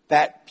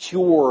 that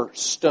pure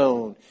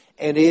stone,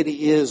 and it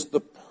is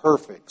the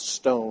perfect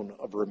stone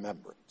of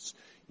remembrance.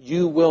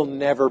 You will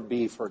never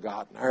be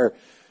forgotten.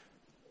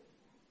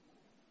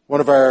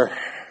 One of our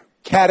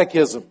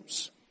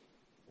catechisms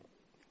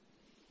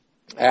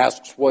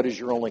asks, what is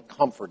your only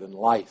comfort in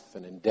life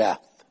and in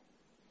death?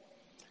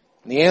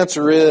 And the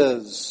answer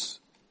is,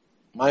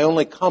 my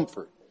only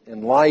comfort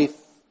in life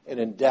and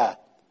in death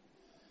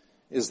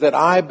is that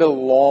I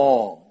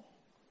belong,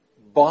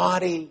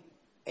 body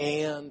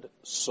and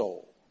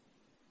soul,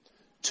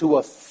 to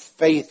a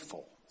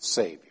faithful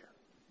Savior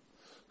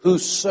who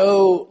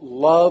so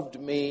loved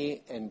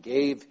me and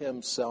gave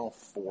himself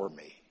for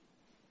me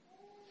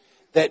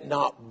that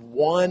not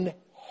one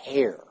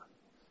hair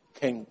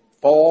can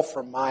fall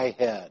from my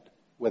head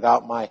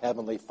without my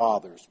Heavenly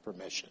Father's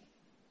permission.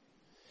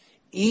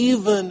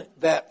 Even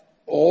that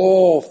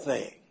all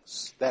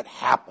things that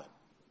happen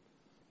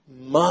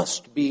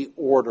must be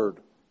ordered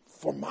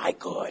for my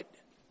good.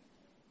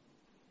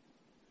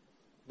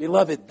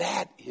 Beloved,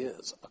 that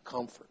is a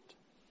comfort.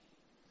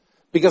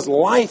 Because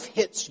life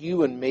hits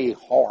you and me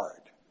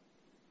hard.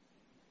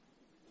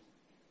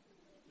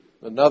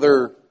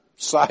 Another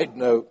side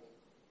note,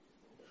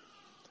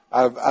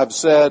 I've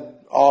said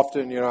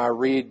often, I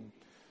read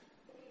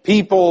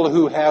people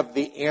who have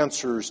the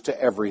answers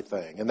to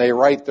everything, and they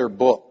write their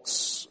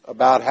books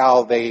about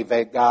how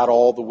they've got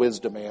all the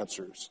wisdom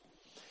answers.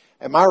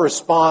 And my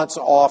response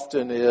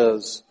often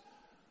is,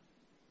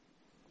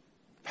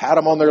 pat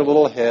them on their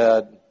little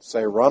head,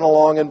 say, run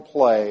along and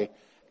play.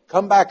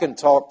 Come back and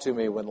talk to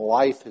me when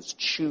life has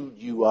chewed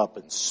you up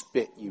and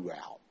spit you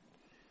out.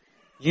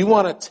 You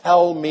want to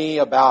tell me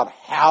about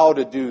how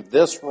to do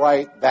this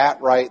right,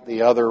 that right,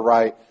 the other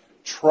right.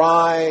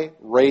 Try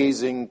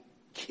raising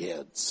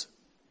kids.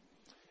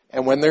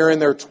 And when they're in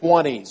their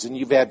 20s and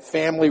you've had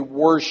family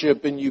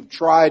worship and you've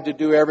tried to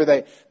do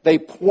everything, they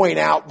point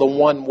out the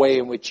one way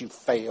in which you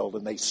failed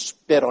and they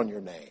spit on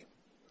your name.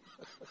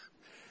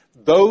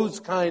 Those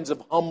kinds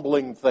of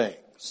humbling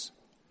things,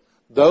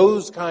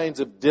 those kinds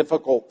of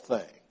difficult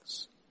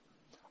things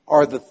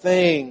are the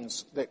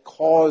things that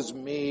cause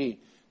me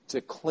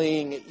to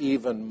cling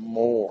even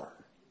more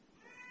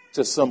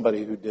to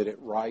somebody who did it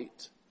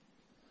right.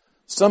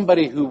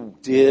 Somebody who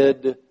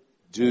did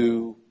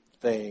do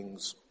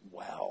things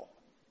well.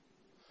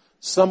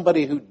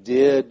 Somebody who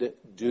did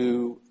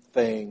do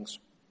things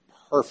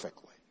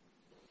perfectly.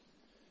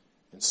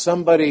 And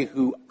somebody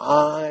who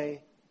I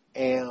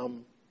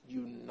am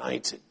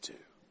united to.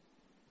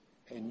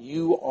 And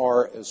you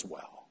are as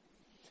well.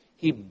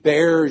 He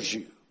bears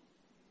you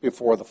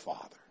before the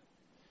Father.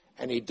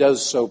 And he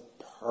does so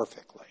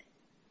perfectly.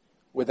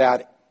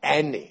 Without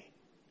any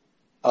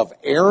of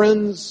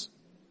Aaron's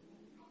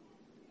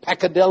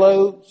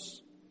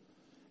peccadillos,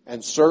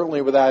 and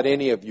certainly without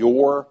any of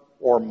your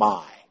or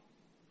my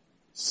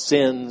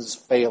sins,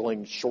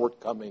 failings,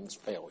 shortcomings,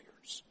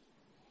 failures.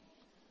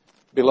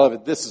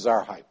 Beloved, this is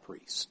our high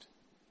priest.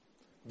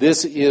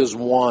 This is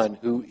one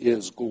who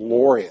is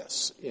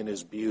glorious in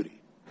his beauty.